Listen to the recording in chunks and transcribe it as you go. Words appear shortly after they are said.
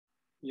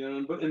You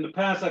know, but in the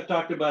past I've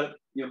talked about,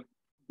 you know,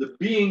 the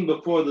being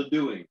before the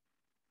doing,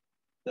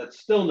 that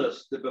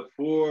stillness that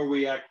before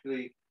we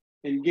actually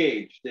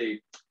engage.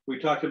 We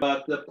talked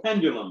about the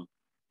pendulum,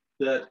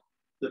 that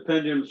the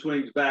pendulum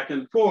swings back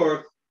and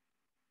forth,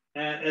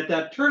 and at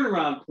that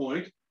turnaround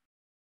point,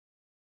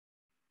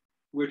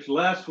 which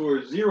lasts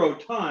for zero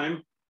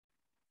time,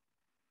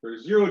 for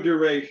zero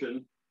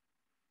duration,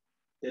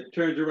 it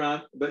turns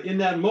around. But in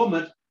that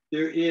moment,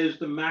 there is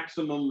the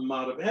maximum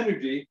amount of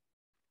energy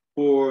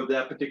for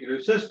that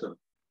particular system.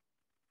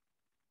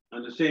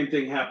 And the same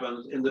thing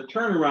happens in the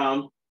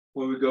turnaround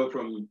when we go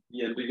from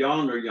yin to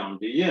yang or yang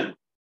to yin.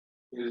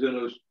 It is in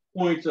those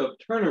points of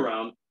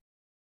turnaround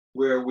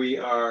where we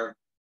are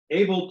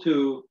able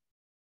to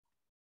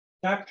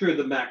capture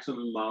the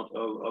maximum amount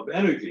of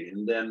energy,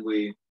 and then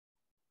we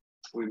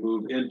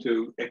move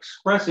into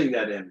expressing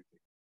that energy.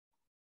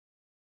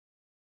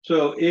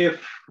 So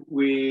if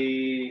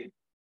we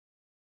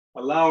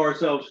allow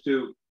ourselves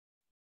to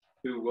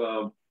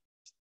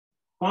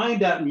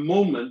find that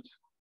moment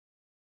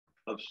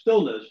of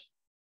stillness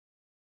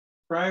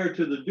prior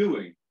to the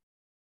doing,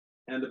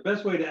 and the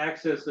best way to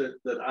access it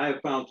that I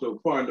have found so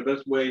far, and the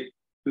best way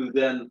to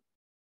then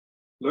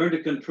learn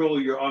to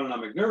control your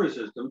autonomic nervous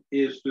system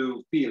is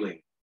through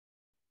feeling.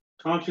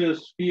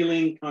 Conscious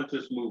feeling,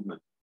 conscious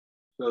movement,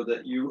 so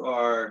that you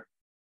are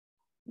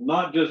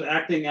not just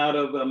acting out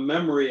of a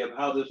memory of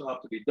how this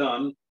ought to be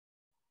done,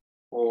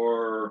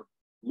 or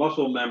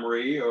muscle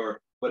memory or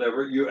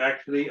whatever. You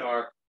actually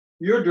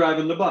you're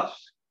driving the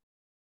bus.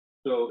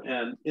 So,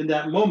 and in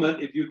that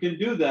moment, if you can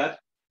do that,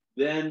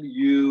 then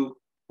you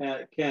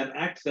can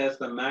access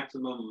the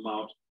maximum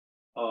amount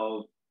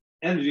of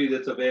energy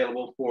that's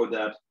available for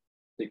that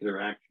particular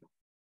action.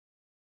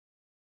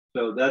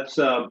 So that's,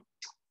 we're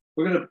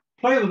going to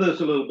play with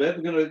this a little bit.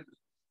 We're going to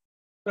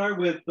start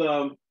with,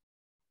 we'll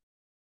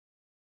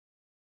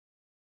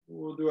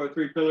do our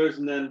 3 pillars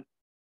and then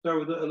start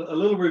with a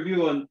little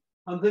review on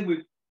something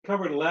we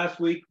covered last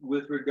week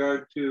with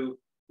regard to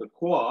the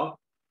qua,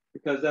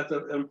 because that's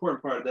an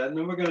important part of that. And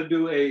then we're going to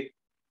do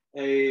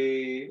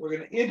we're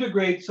going to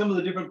integrate some of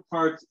the different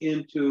parts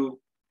into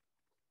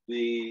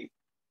the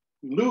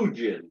Lu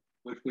Jin,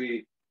 which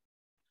we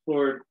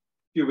explored a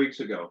few weeks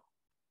ago.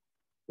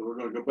 So we're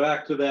going to go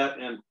back to that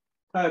and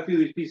tie a few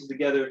of these pieces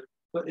together,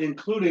 but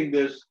including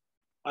this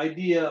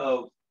idea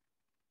of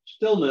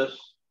stillness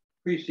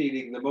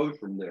preceding the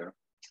motion there,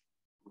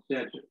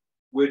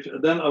 which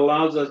then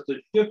allows us to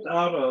shift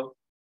out of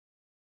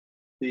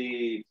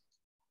the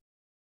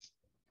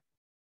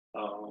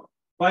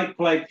fight,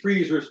 flight,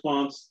 freeze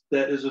response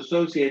that is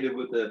associated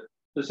with the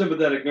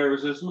sympathetic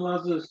nervous system,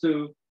 allows us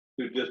to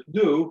just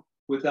do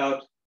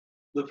without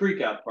the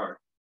freak out part.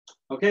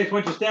 Okay, so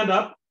why don't you stand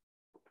up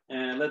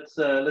and let's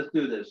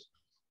do this.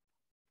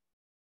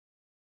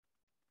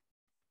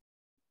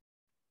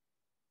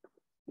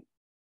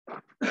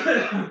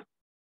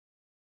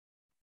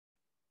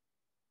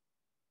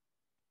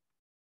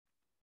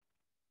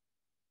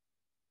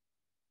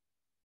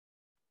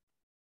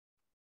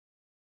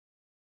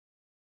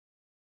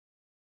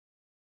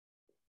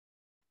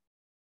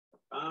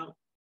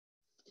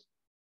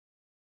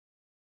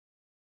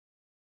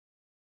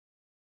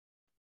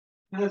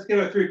 Let's get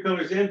our 3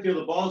 pillars in. Feel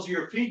the balls of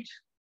your feet.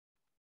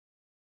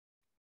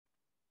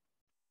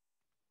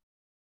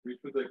 Reach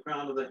with the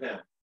crown of the head.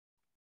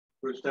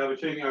 We're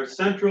establishing our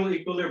central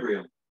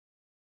equilibrium.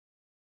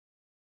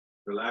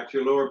 Relax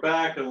your lower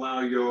back and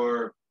allow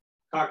your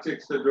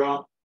coccyx to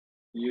drop.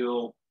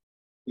 Feel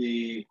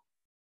the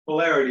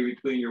polarity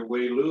between your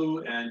Wei Lu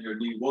and your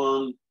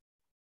D1.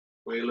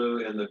 Wei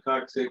Lu and the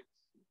coccyx,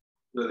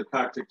 where the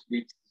coccyx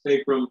meets the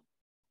sacrum.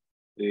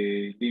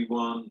 The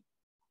D1,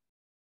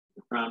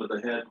 the crown of the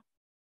head.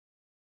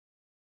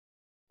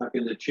 Tuck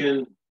in the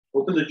chin.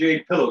 Open the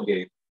jade pillow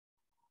gate.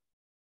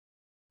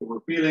 So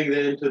we're feeling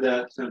into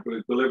that central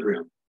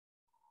equilibrium.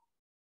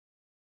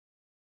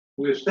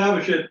 We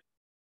establish it,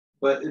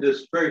 but in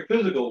this very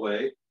physical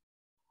way,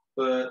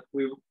 but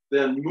we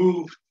then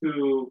move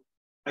to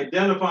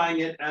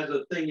identifying it as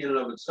a thing in and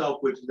of itself,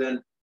 which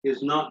then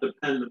is not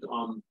dependent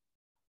on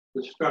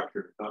the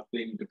structure, not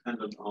being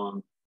dependent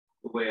on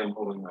the way I'm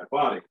holding my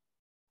body.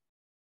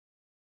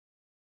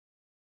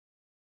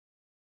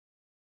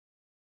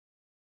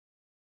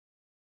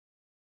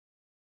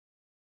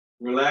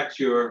 Relax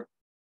your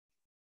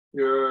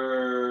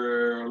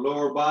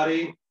lower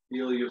body.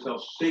 Feel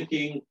yourself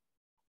sinking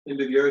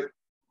into the earth,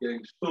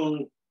 getting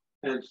sung,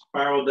 and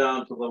spiral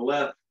down to the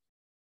left,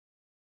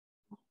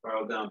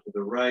 spiral down to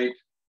the right,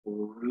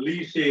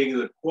 releasing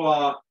the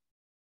qua,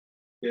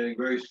 getting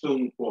very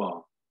sung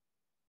qua.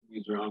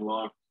 These are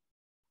unlocked.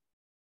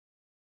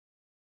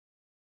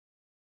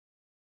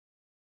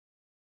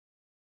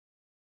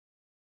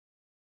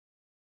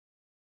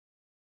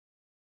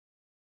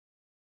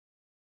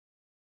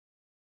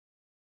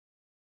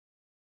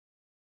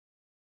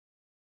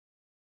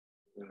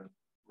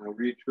 Now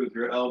reach with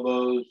your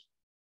elbows,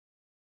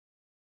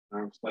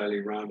 arms slightly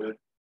rounded.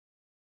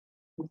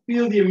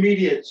 Feel the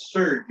immediate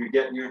surge you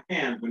get in your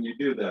hand when you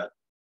do that.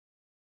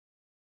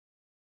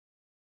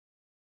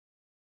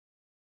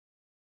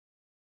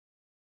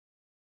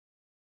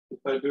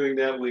 by doing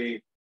that,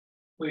 we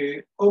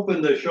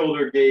open the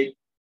shoulder gate,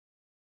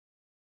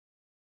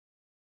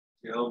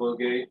 the elbow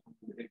gate.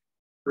 It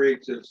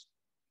creates this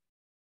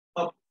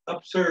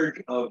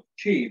upsurge of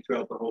chi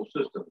throughout the whole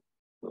system.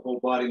 The whole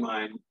body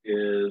mind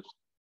is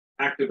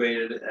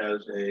activated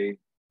as a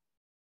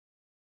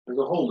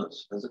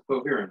wholeness, as a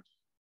coherence.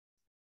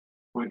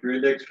 Point your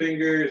index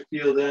fingers,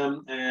 feel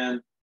them,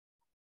 and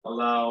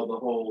allow the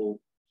whole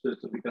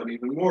system to become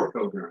even more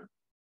coherent.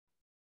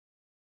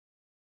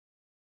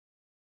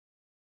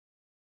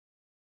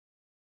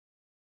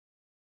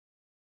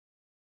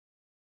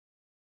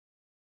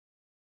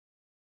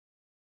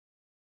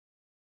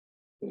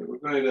 Okay, we're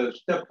going to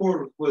step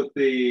forward with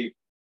the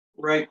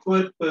right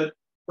foot, but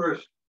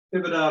first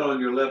pivot out on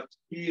your left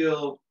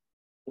heel,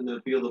 and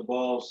then feel the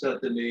ball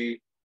set the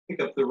knee,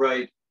 pick up the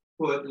right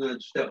foot, and then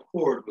step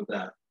forward with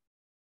that.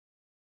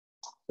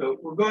 So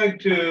we're going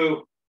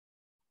to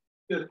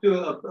just do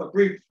a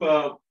brief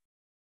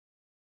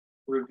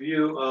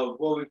review of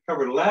what we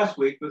covered last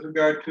week with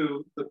regard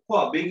to the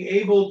qua, being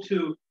able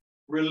to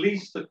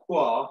release the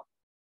qua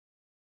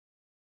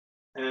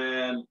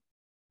and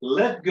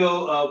let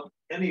go of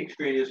any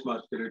extraneous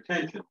muscular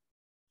tension.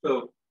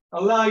 So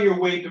allow your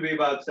weight to be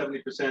about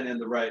 70% in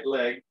the right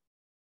leg,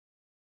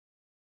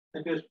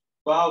 and just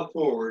bow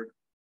forward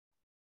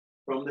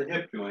from the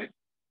hip joint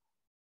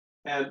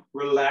and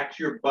relax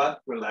your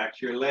butt,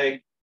 relax your leg.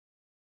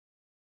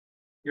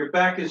 Your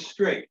back is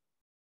straight.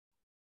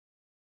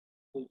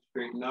 And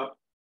straighten up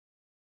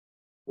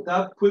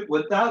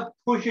without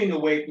pushing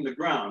away from the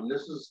ground.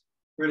 This is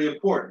really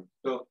important.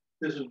 So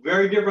this is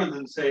very different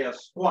than, say, a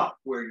squat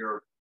where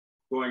you're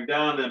going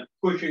down and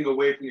pushing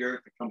away from the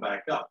earth to come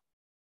back up.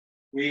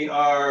 We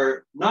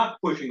are not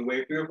pushing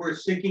away from the earth. We're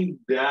sinking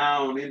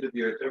down into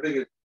the earth.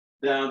 Everything is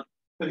down.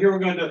 But here we're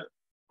going to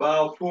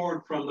bow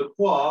forward from the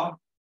qua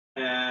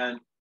and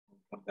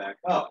come back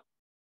up.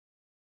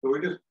 So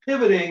we're just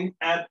pivoting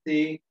at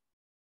the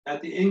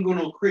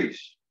inguinal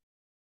crease,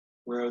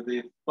 where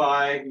the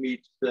thigh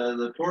meets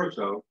the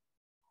torso.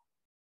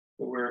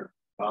 So we're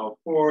bow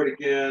forward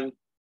again,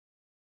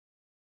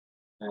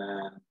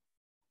 and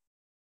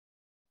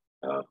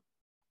up.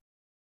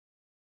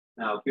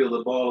 Now feel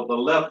the ball of the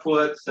left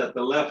foot, set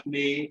the left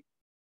knee,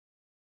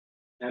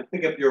 and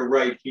pick up your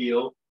right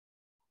heel.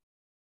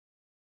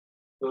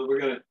 So we're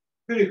going to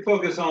really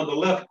focus on the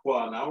left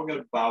quad now. We're going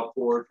to bow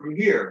forward from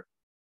here.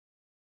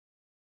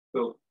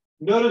 So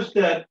notice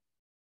that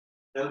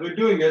as we're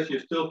doing this,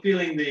 you're still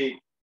feeling the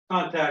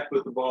contact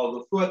with the ball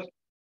of the foot,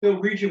 still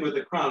reaching with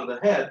the crown of the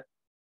head,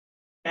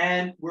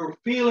 and we're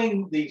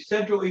feeling the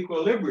central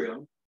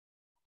equilibrium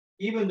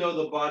even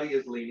though the body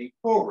is leaning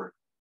forward.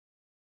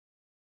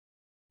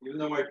 Even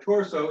though my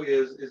torso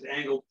is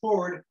angled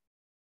forward,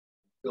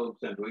 still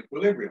central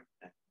equilibrium.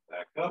 And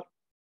back up.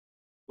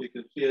 You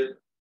can see it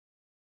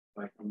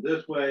like from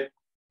this way,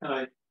 and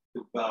I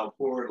just bow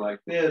forward like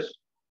this.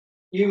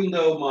 Even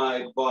though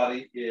my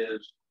body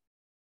is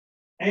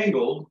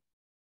angled,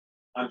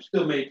 I'm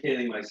still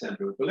maintaining my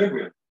central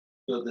equilibrium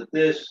so that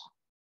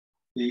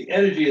the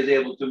energy is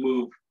able to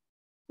move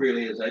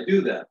freely as I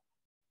do that.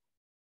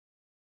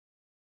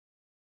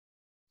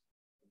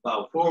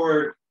 Bow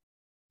forward,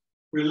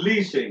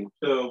 releasing.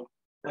 So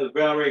as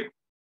Valerie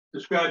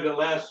described it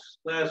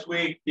last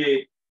week,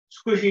 the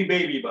squishy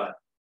baby butt.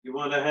 You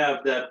want to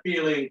have that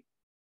feeling,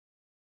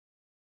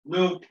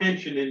 no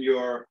tension in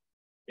your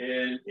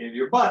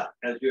butt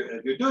as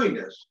you're doing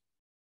this,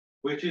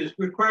 which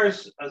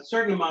requires a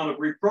certain amount of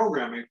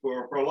reprogramming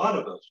for a lot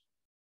of us,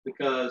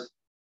 because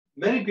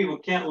many people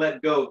can't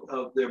let go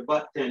of their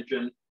butt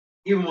tension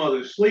even while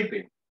they're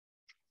sleeping.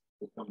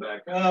 We'll come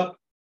back up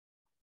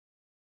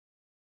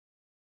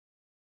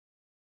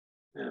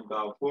and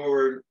bow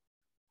forward.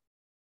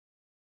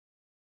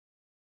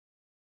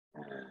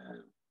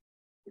 And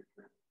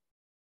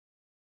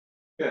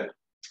good.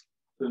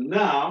 So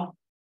now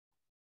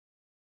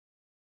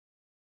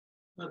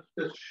let's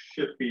just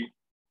shift feet.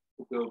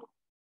 We'll go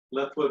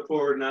left foot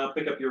forward now.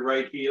 Pick up your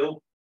right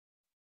heel.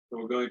 So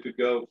we're going to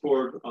go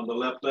forward on the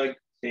left leg.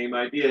 Same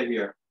idea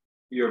here.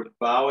 You're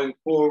bowing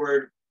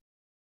forward.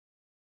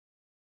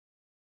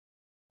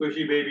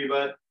 Pushy baby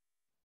butt.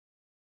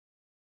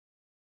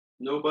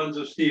 No buns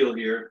of steel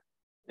here.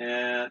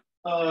 And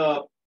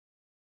up.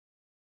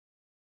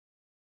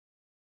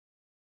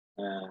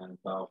 And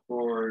bow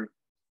forward.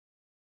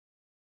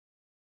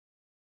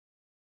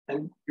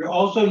 And you're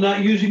also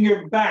not using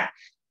your back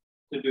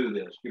to do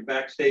this. Your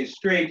back stays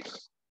straight,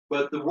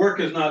 but the work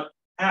is not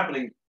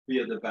happening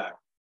via the back.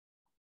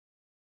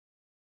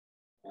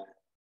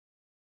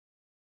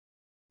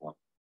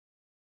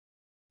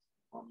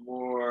 One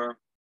more.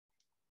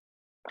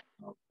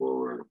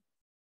 Forward.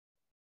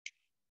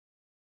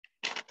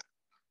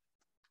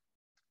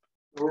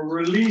 We're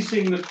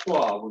releasing the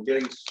qua. We're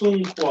getting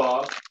sung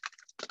qua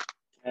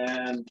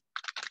and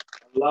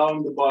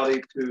allowing the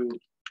body to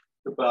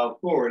bow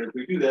forward. As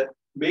we do that,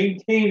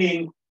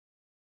 maintaining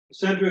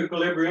central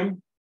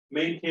equilibrium,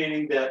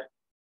 maintaining that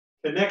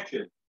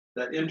connection,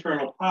 that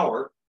internal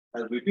power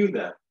as we do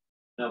that.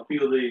 Now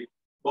feel the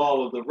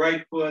ball of the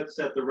right foot,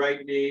 set the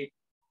right knee,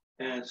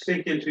 and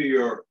sink into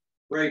your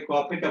right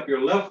quad. Pick up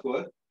your left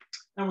foot.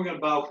 And we're going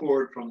to bow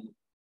forward from the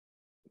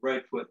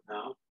right foot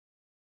now.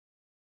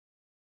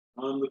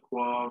 On the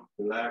quad,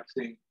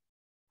 relaxing.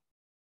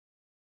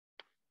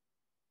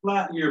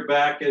 Flatten your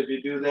back as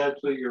you do that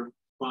so your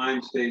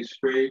spine stays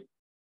straight.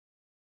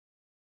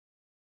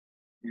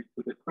 You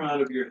put the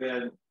crown of your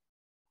head,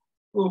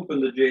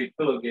 open the jade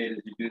pillow gate as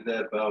you do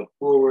that, bow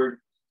forward.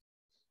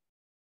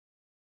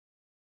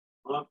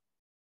 Up.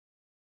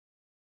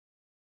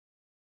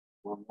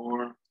 One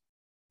more.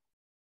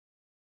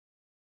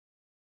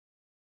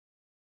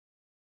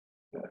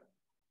 Okay.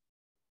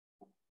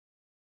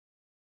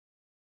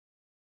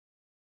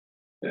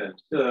 Good.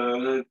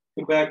 So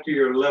go back to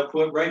your left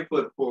foot, right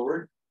foot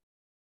forward.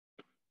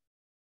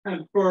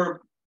 And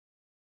for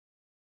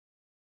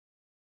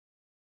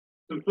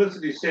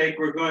simplicity's sake,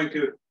 we're going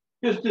to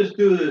just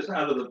do this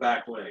out of the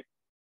back leg.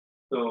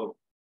 So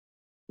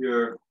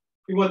you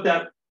want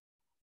that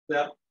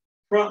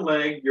front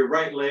leg, your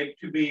right leg,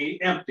 to be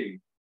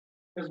empty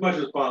as much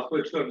as possible.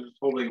 It's sort of just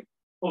holding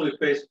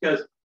space,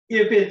 because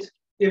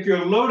if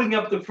you're loading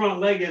up the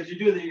front leg as you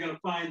do that, you're going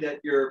to find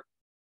that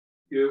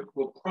you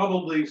will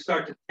probably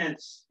start to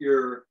tense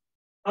your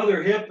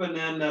other hip, and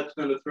then that's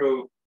going to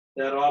throw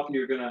that off, and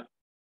you're not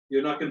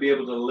going to be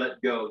able to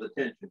let go of the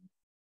tension.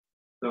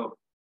 So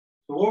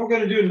what we're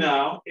going to do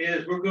now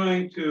is we're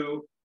going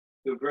to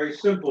do a very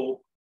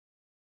simple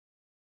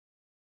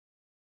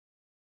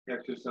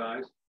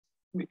exercise.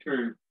 Let me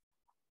turn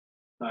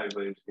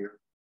sideways here.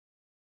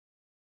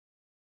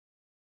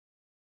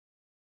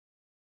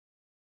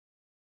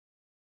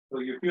 So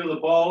you feel the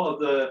ball of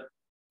the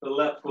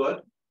left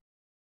foot.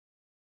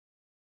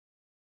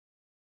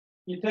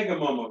 You take a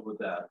moment with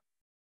that.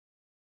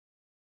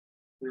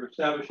 You're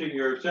establishing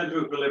your center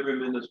of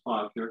equilibrium in this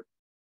posture.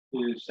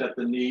 You set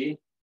the knee.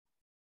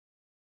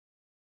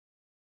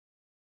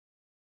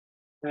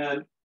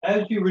 And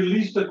as you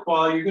release the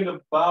quad, you're going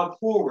to bow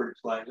forward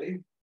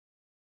slightly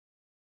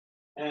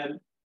and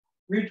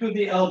reach with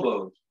the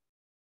elbows.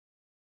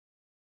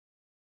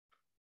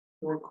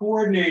 We're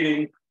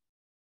coordinating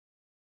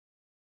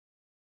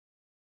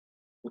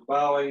the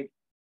bowing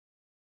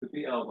with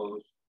the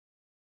elbows.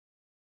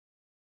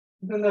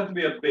 It doesn't have to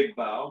be a big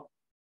bow.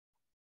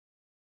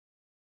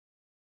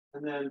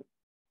 And then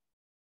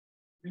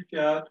reach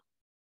out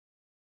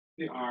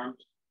the arms.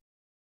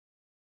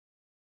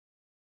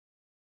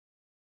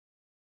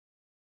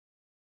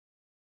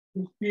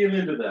 Just feel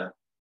into that.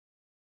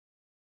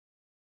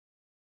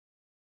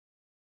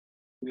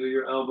 Feel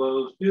your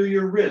elbows, feel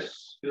your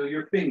wrists, feel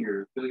your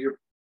fingers, feel your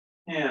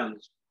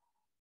hands.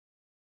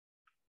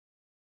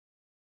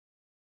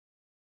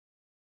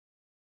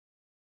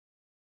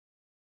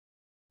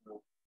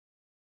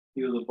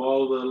 Feel the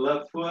ball of the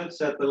left foot,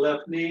 set the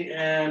left knee,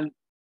 and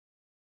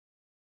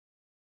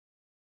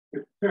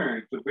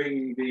return to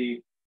bring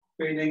the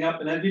straightening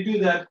up. And as you do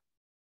that,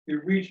 you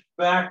reach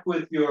back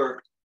with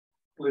your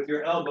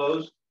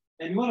elbows,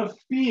 and you want to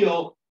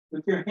feel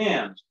with your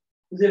hands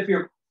as if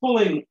you're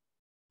pulling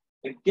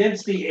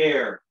against the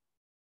air,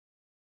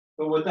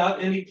 but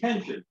without any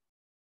tension.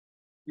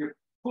 You're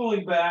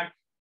pulling back,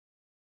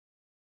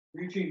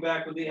 reaching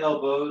back with the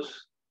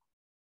elbows.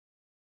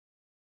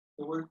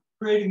 So we're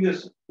creating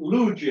this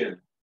Lu Jin,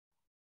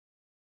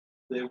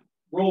 the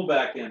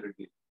rollback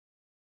energy.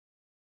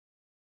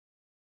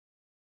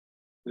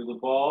 Do the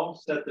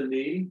ball, set the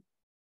knee,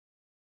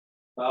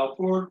 bow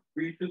forward,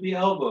 reach with the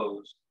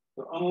elbows.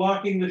 So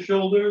unlocking the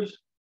shoulders.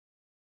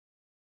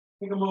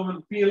 Take a moment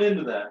and feel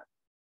into that.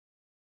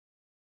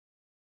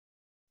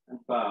 And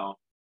bow.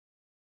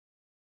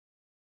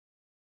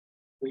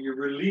 So you're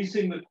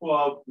releasing the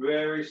quad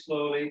very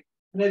slowly.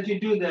 And as you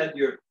do that,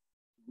 you're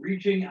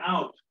reaching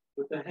out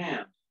with the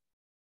hands.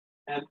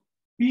 And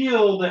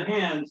feel the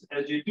hands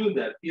as you do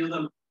that. Feel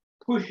them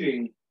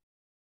pushing,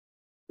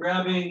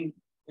 grabbing,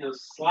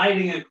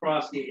 sliding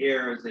across the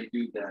air as they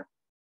do that.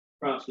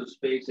 Across the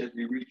space as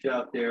you reach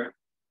out there.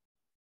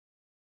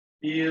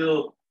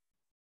 Feel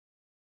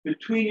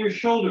between your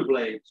shoulder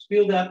blades.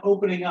 Feel that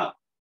opening up.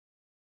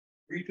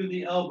 Reach with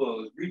the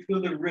elbows. Reach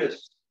with the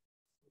wrists.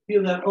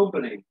 Feel that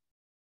opening.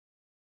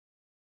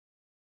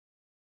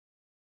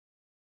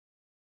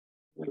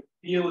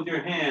 Feel with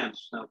your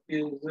hands. Now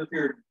feel as if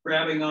you're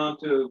grabbing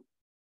onto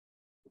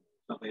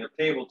something, a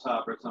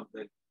tabletop or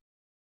something.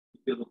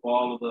 Feel the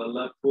ball of the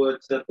left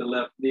foot, set the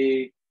left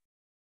knee.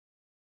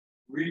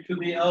 Reach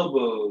with the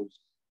elbows.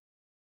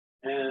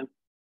 And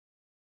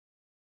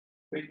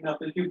straighten up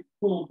as you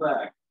pull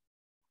back.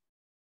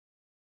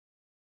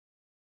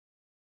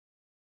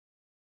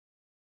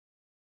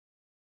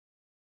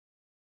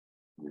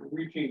 You're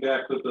reaching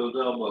back with those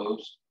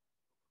elbows.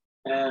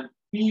 And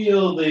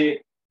feel the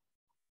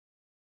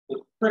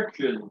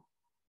friction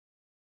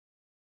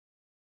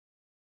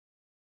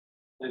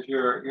as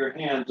your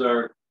hands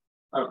are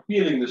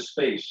feeling the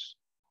space.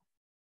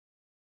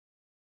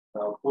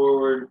 Bow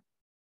forward,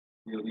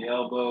 feel the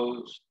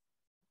elbows,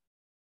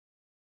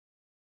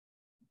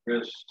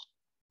 wrists,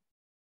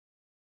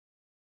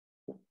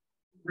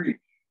 reach,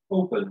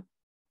 open.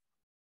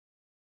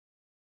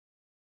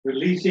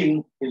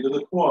 releasing into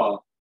the qua.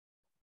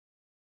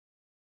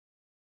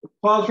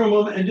 Pause for a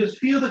moment and just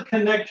feel the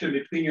connection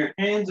between your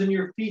hands and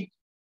your feet.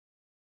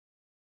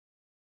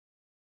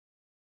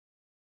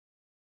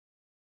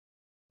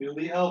 Feel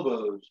the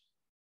elbows.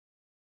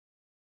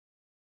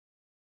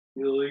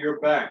 Feel your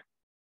back.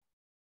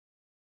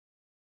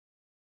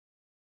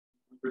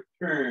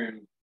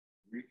 Return.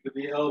 Reach for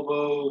the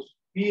elbows.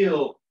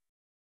 Feel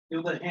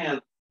the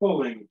hands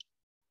pulling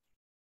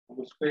on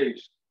the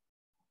space.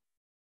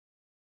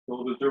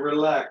 Shoulders are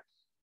relaxed.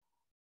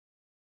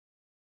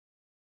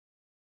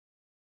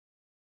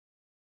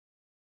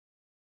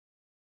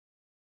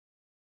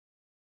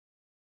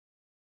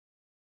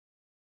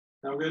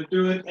 Now we're going to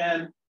do it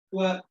and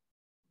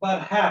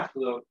about half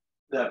of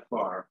that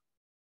far.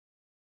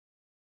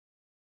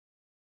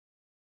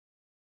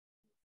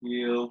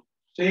 Feel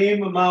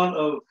same amount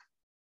of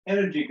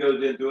energy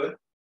goes into it.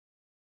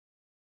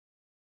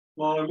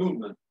 Smaller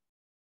movement.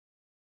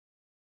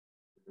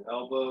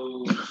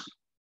 Elbows.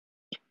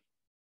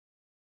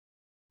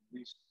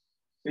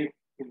 Sink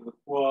into the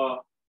qua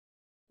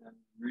and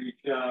reach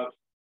out.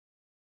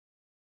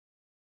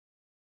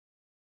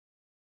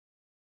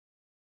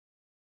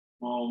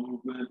 Small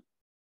movement.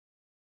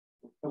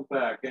 Come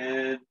back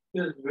and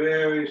just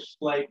very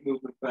slight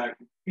movement back.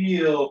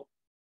 Feel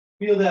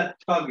that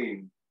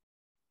tugging.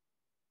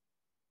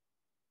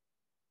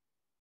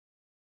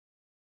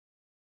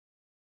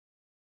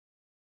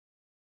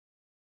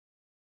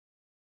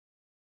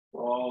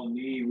 All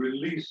knee,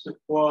 release the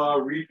qua,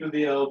 reach with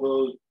the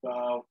elbows,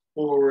 bow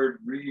forward,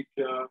 reach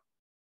up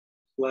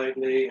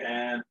slightly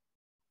and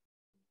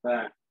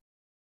back.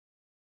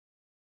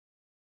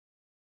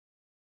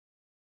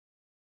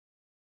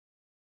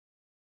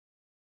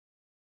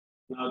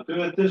 Now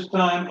do it this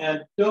time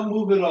and don't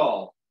move at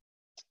all.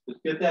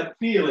 Just get that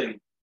feeling.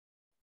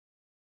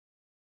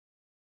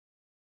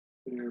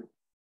 You're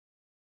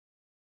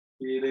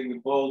feeling the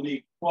ball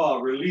knee qua,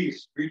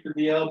 release, reach with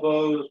the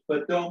elbows,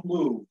 but don't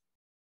move.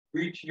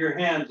 Reach your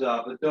hands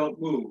out, but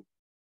don't move.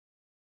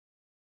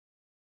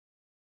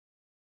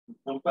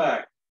 Come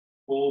back,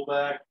 pull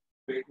back,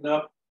 straighten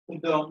up,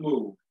 and don't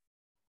move.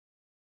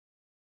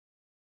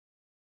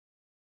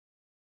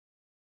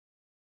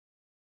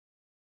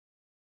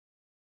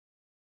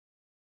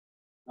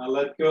 Now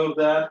let go of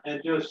that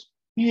and just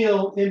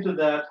feel into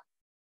that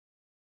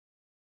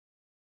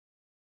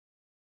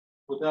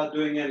without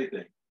doing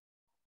anything.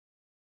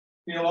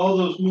 Feel all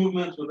those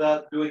movements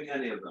without doing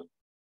any of them.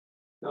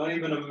 Don't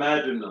even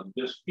imagine them,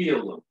 just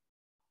feel them.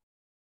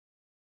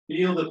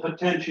 Feel the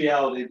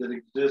potentiality that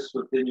exists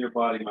within your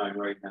body mind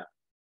right now.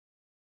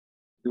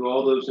 Do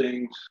all those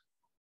things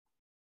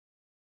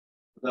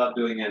without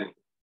doing anything.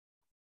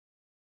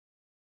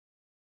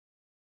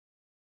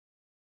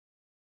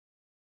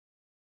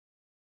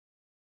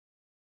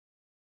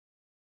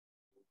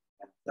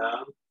 And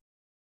down.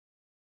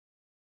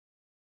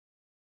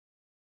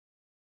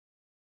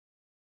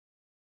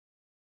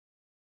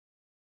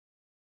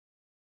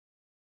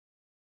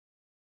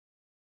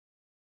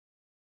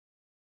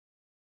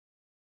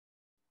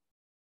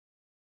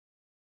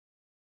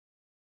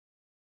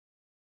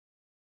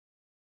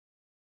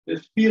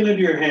 Just feel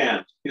into your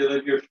hands, feel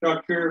into your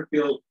structure,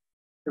 feel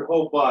your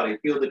whole body,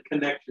 feel the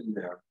connection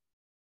there.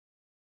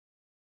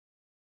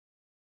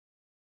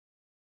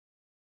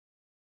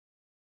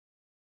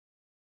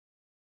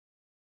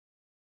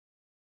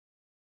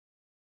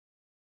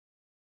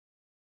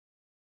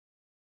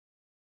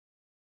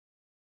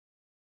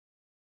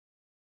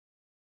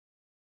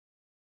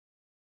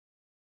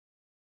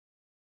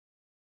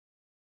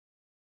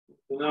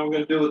 So now we're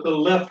going to do it with the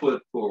left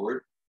foot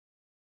forward.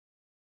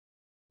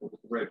 With the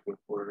right foot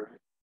forward, right?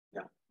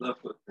 Yeah,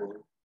 left foot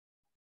forward.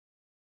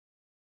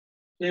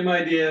 Same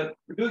idea.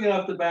 We're doing it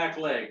off the back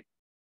leg.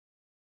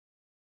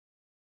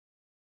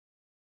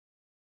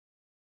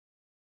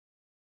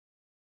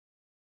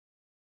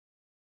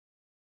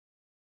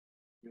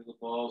 Feel the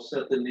ball,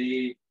 set the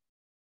knee.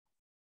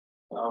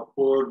 Bow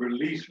forward,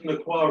 release from the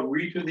quad,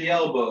 reach with the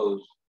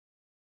elbows.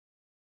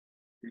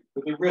 Reach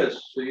with the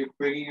wrists, so you're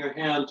bringing your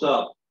hands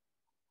up.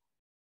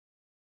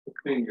 The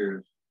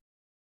fingers.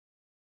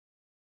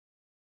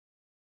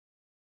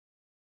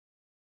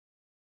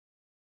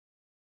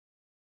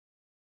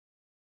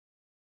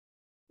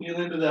 Feel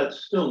into that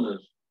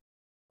stillness,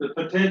 the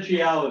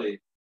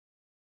potentiality.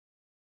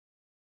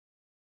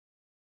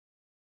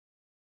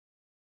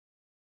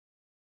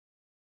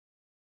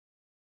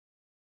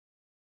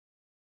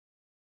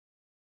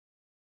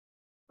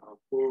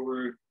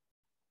 Forward,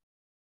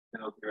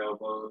 down your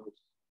elbows.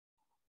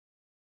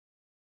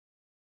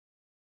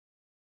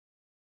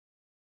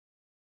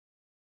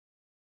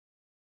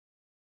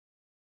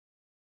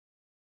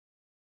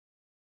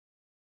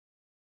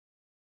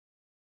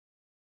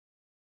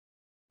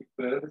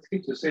 Let's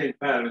keep the same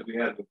pattern as we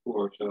had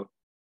before. So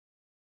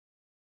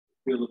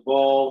feel the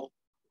ball,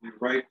 your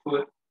right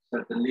foot,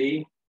 set the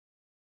knee,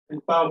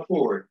 and bow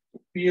forward.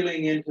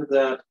 Feeling into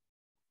that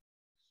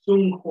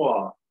Sung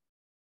Hua,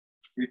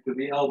 reach to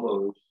the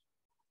elbows.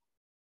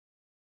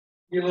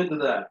 Feel into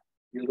that.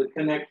 Feel the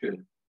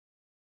connection.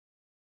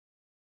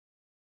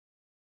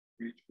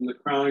 Reach from the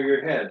crown of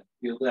your head.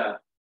 Feel that.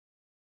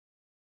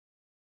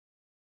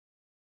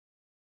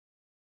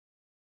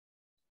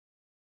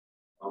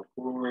 Out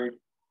forward.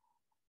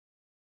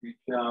 Reach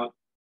out.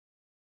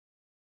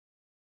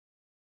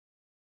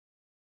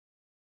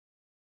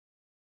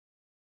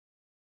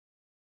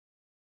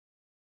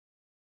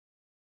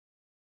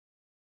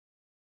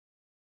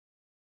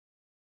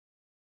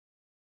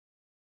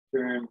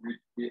 Turn, reach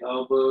the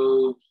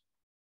elbows.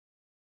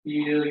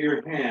 Feel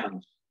your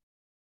hands.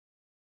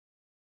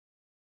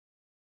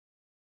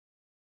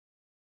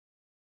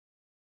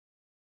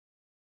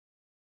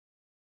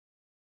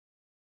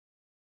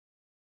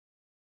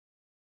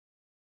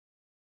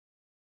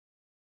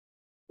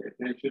 Pay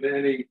attention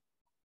to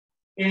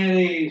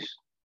any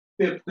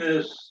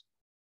stiffness,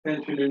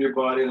 tension in your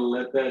body, to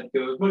let that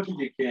go as much as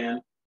you can.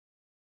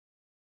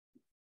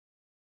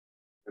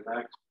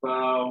 Relax,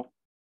 bow,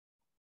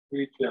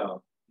 reach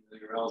out. Feel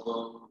your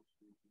elbows,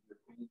 your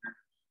fingers.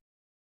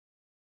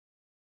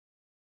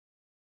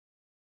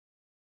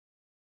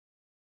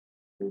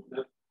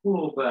 Just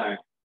pull back.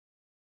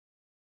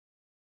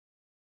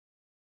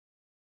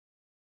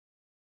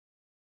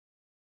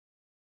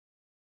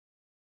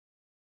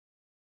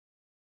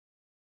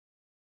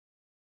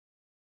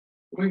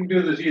 We can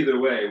do this either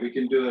way. We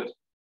can do it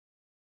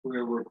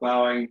where we're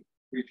bowing,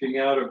 reaching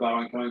out, or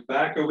bowing, coming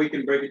back, or we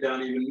can break it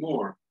down even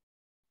more.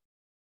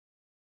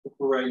 But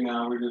for right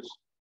now, we're just,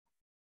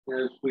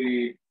 as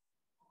we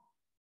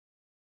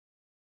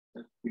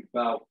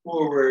bow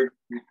forward,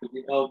 reach with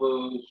the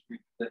elbows,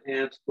 reach with the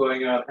hands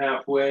going out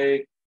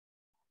halfway.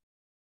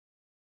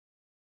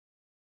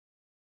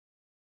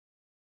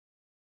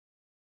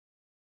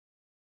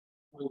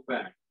 Move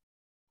back.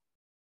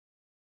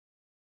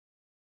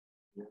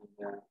 And,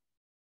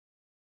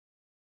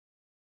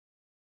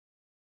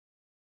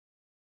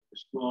 a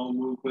small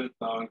movement,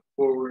 bowing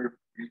forward,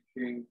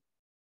 reaching,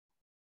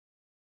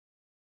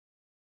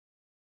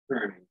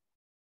 turning.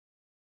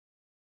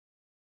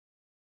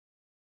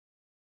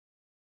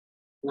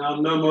 Now,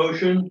 no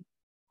motion.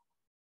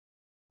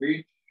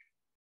 Reach,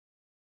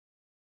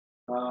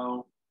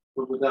 bow,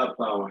 but without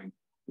bowing.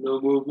 No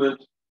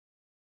movement.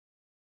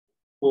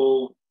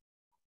 Pull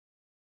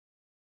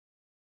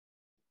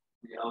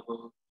the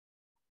elbows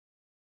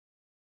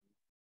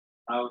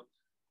out.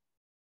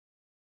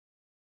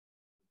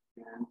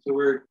 And so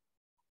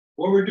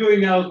what we're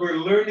doing now is we're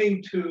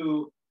learning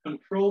to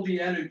control the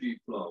energy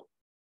flow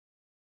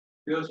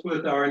just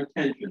with our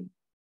intention.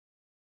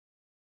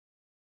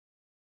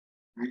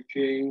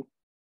 Reaching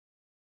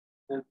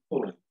and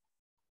pulling.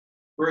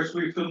 First,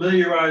 we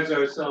familiarize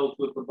ourselves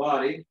with the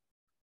body,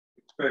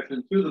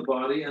 expression through the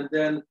body, and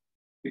then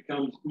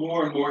becomes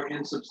more and more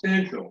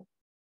insubstantial.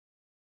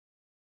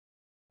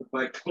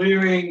 By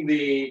clearing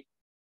the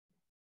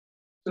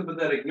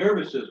sympathetic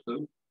nervous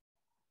system,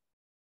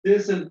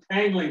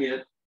 disentangling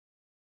it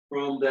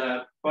from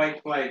that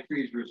fight, flight,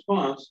 freeze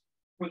response,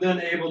 we're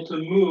then able to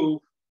move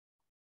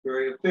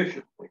very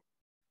efficiently.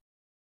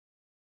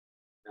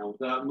 Now,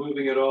 without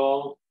moving at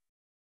all,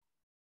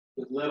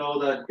 just let all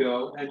that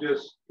go and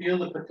just feel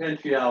the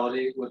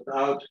potentiality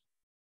without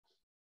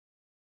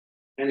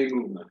any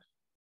movement.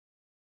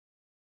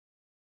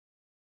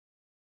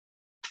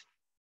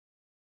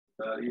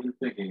 Without even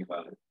thinking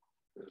about it,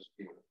 just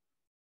feel it.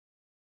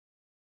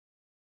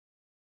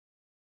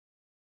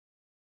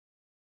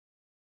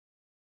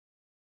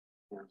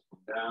 Hands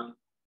come down.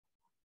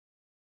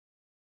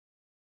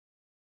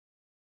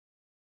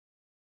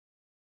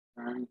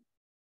 Turn.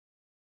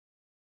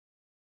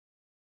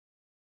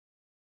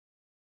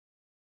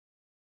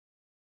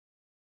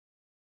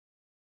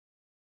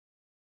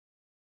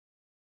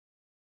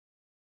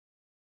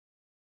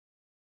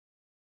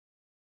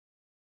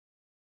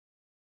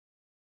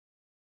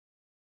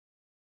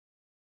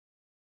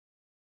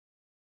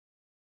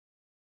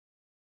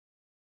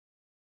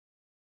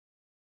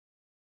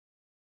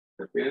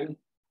 Step in.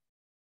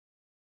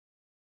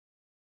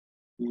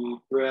 Deep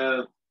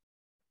breath.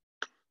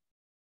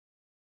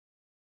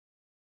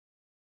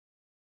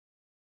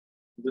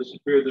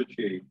 Disappear the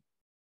chi.